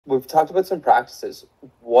we've talked about some practices.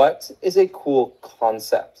 What is a cool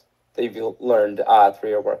concept that you've learned through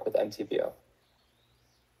your work with MTVO?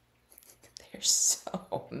 There's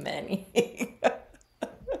so many.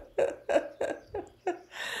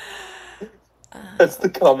 That's the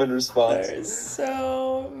common response. There's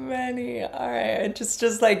so many. All right,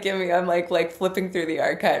 just like give me. I'm like flipping through the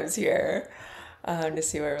archives here, to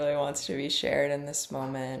see what really wants to be shared in this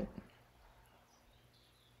moment.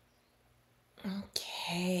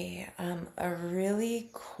 Okay, a really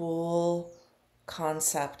cool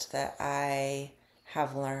concept that I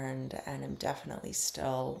have learned and am definitely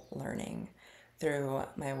still learning through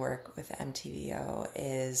my work with MTVO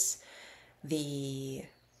is the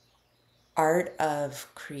art of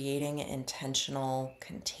creating intentional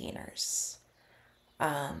containers.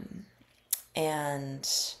 And,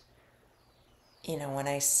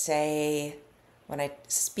 when I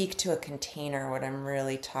speak to a container, what I'm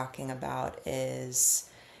really talking about is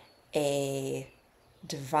a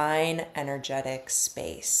divine energetic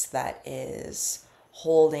space that is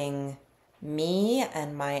holding me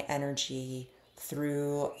and my energy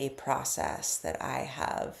through a process that I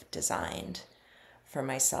have designed for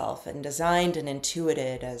myself and designed and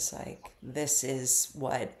intuited as like this is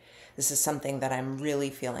something that I'm really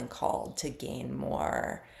feeling called to gain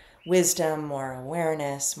more wisdom, more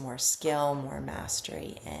awareness, more skill, more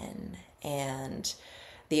mastery in. And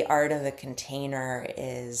the art of the container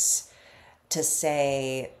is to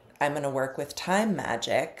say, I'm going to work with time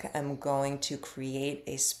magic. I'm going to create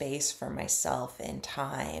a space for myself in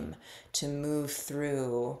time to move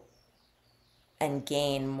through and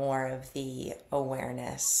gain more of the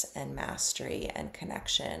awareness and mastery and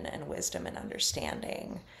connection and wisdom and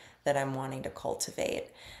understanding that I'm wanting to cultivate.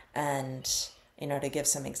 And, to give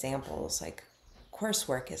some examples, like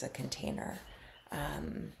coursework is a container,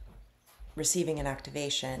 receiving an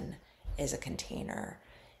activation is a container.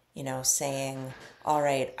 Saying, all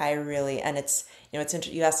right, I really, and you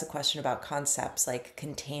asked the question about concepts, like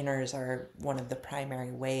containers are one of the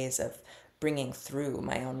primary ways of bringing through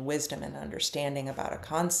my own wisdom and understanding about a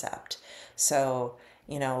concept. So,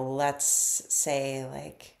 let's say,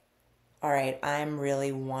 like, all right, I'm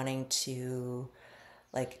really wanting to,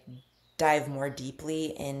 like, dive more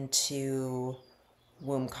deeply into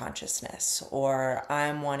womb consciousness, or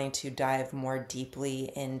I'm wanting to dive more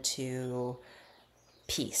deeply into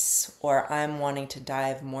peace, or I'm wanting to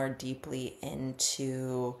dive more deeply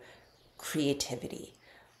into creativity.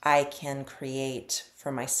 I can create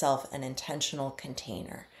for myself an intentional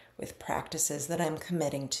container with practices that I'm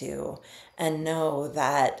committing to, and know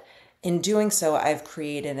that in doing so, I've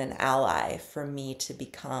created an ally for me to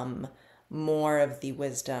become more of the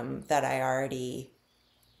wisdom that I already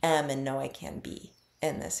am and know I can be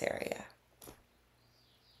in this area.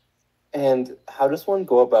 And how does one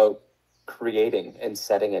go about creating and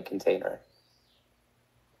setting a container?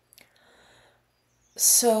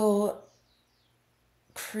 So,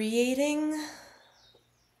 creating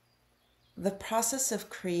the process of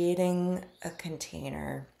creating a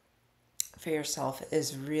container for yourself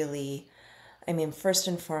is really, first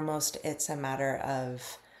and foremost, it's a matter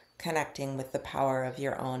of connecting with the power of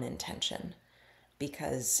your own intention.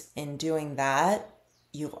 Because in doing that,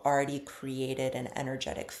 you've already created an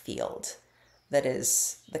energetic field that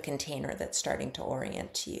is the container that's starting to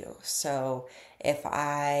orient to you. So if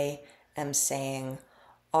I am saying,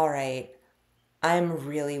 all right, I'm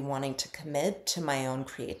really wanting to commit to my own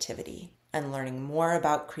creativity and learning more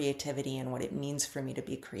about creativity and what it means for me to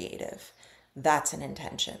be creative. That's an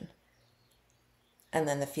intention. And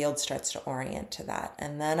then the field starts to orient to that.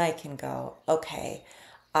 And then I can go, okay,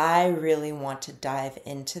 I really want to dive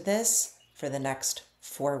into this for the next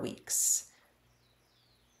 4 weeks.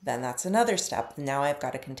 Then that's another step. Now I've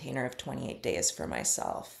got a container of 28 days for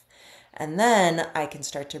myself. And then I can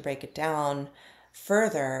start to break it down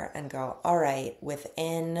further and go, all right,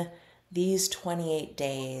 within these 28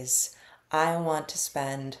 days, I want to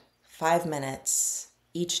spend 5 minutes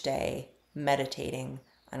each day meditating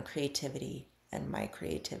on creativity and my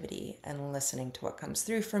creativity and listening to what comes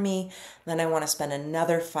through for me. Then I want to spend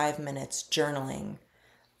another 5 minutes journaling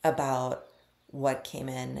about what came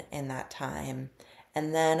in that time.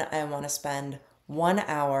 And then I want to spend 1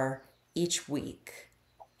 hour each week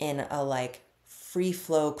in a like free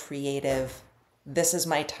flow creative, this is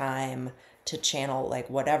my time to channel like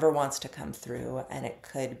whatever wants to come through. And it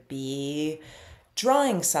could be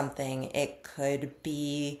drawing something, it could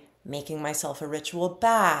be making myself a ritual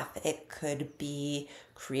bath, it could be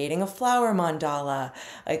creating a flower mandala,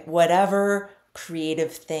 like whatever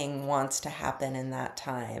creative thing wants to happen in that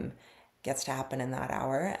time gets to happen in that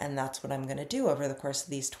hour. And that's what I'm going to do over the course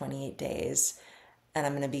of these 28 days. and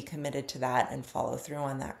I'm going to be committed to that and follow through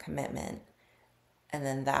on that commitment. And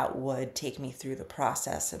then that would take me through the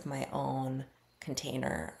process of my own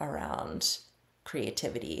container around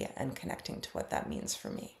creativity and connecting to what that means for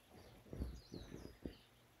me.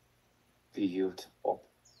 Beautiful.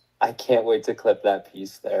 I can't wait to clip that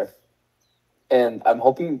piece there. And I'm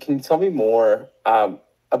hoping, can you tell me more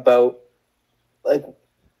about like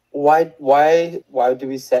why do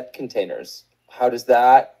we set containers? How does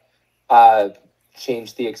that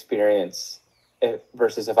change the experience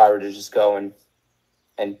versus if I were to just go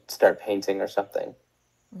and start painting or something?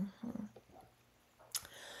 Mm-hmm.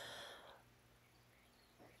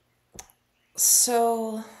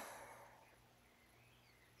 So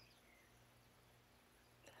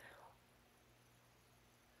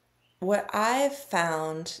what I've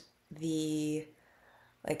found the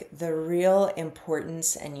real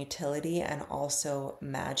importance and utility and also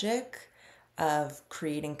magic of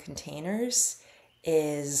creating containers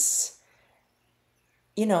is,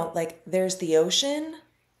 there's the ocean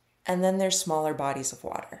and then there's smaller bodies of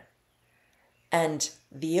water. And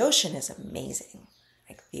the ocean is amazing.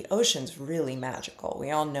 Like the ocean's really magical.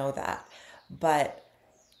 We all know that. But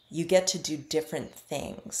you get to do different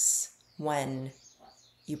things when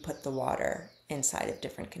you put the water inside of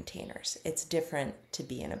different containers. It's different to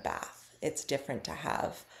be in a bath. It's different to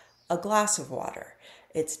have a glass of water.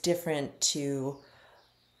 It's different to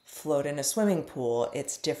float in a swimming pool.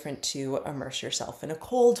 It's different to immerse yourself in a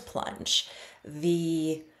cold plunge.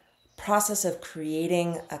 The process of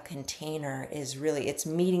creating a container is really, it's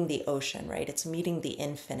meeting the ocean, right? It's meeting the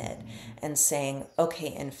infinite and saying, okay,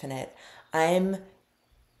 infinite, I'm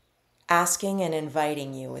asking and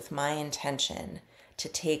inviting you with my intention to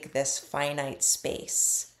take this finite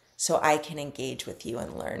space so I can engage with you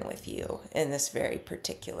and learn with you in this very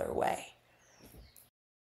particular way.